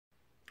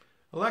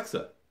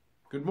Alexa,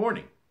 good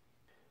morning.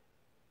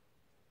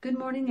 Good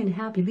morning and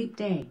happy leap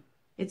day.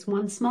 It's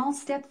one small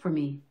step for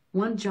me,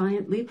 one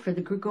giant leap for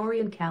the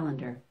Gregorian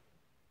calendar.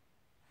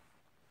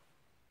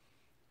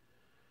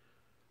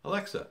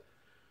 Alexa,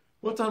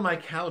 what's on my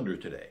calendar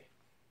today?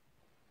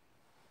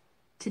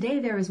 Today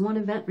there is one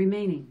event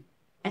remaining.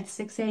 At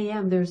 6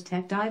 a.m. there's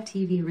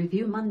TechDiveTV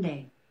Review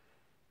Monday.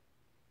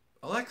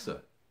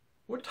 Alexa,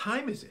 what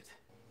time is it?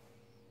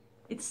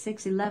 It's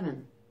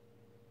 6:11.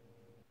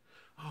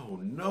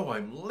 Oh no,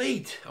 I'm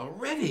late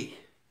already.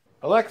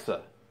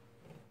 Alexa,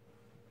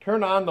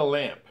 turn on the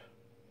lamp.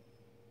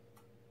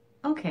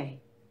 Okay.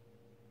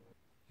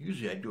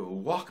 Usually I do a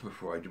walk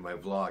before I do my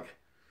vlog.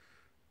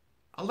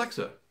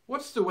 Alexa,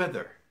 what's the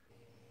weather?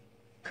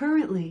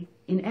 Currently,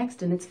 in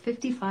Exton it's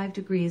 55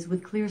 degrees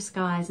with clear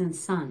skies and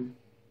sun.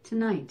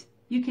 Tonight,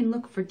 you can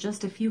look for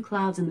just a few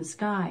clouds in the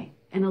sky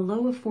and a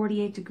low of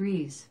 48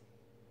 degrees.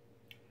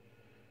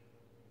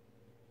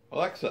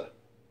 Alexa,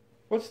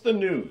 what's the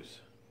news?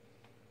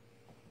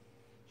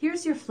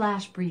 Here's your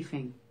flash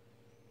briefing.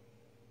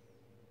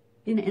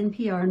 In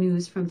NPR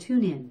News from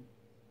TuneIn.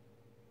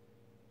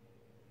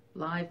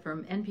 Live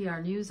from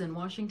NPR News in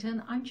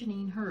Washington, I'm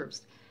Janine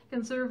Herbst.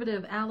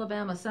 Conservative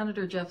Alabama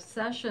Senator Jeff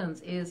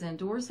Sessions is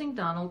endorsing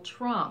Donald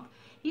Trump.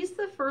 He's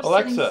the first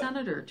sitting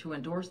senator to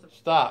endorse the...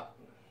 Stop.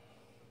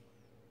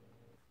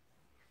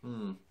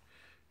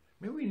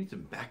 Maybe we need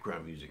some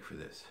background music for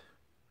this.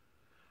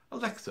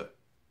 Alexa,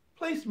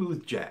 play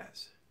smooth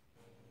jazz.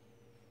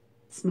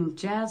 Smooth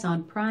jazz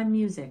on Prime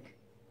Music.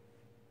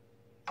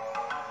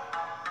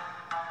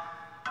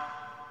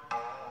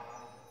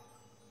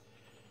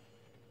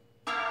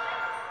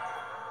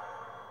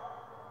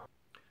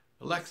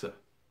 Alexa,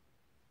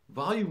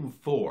 volume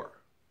 4.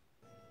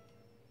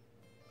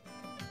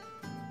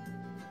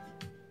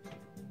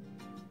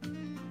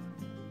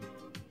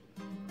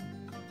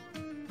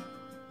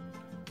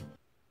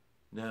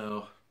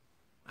 No,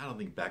 I don't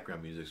think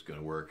background music's going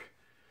to work.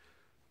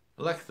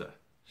 Alexa,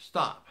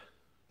 stop.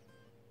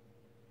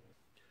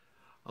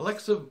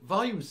 Alexa,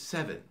 volume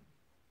 7.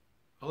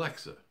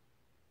 Alexa,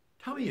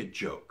 tell me a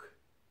joke.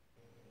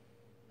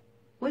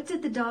 What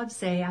did the dog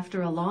say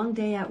after a long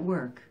day at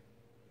work?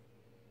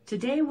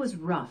 Today was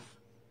rough.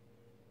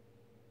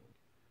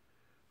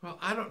 Well,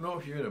 I don't know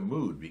if you're in a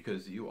mood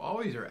because you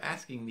always are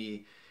asking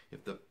me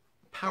if the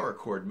power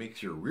cord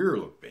makes your rear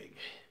look big.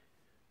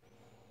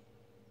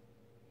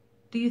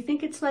 Do you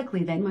think it's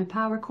likely that my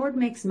power cord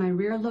makes my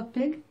rear look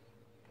big?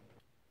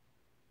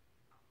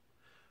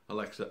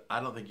 Alexa, I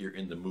don't think you're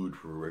in the mood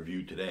for a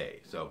review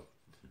today, so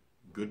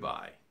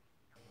goodbye.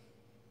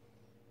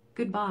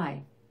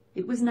 Goodbye.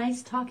 It was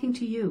nice talking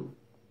to you.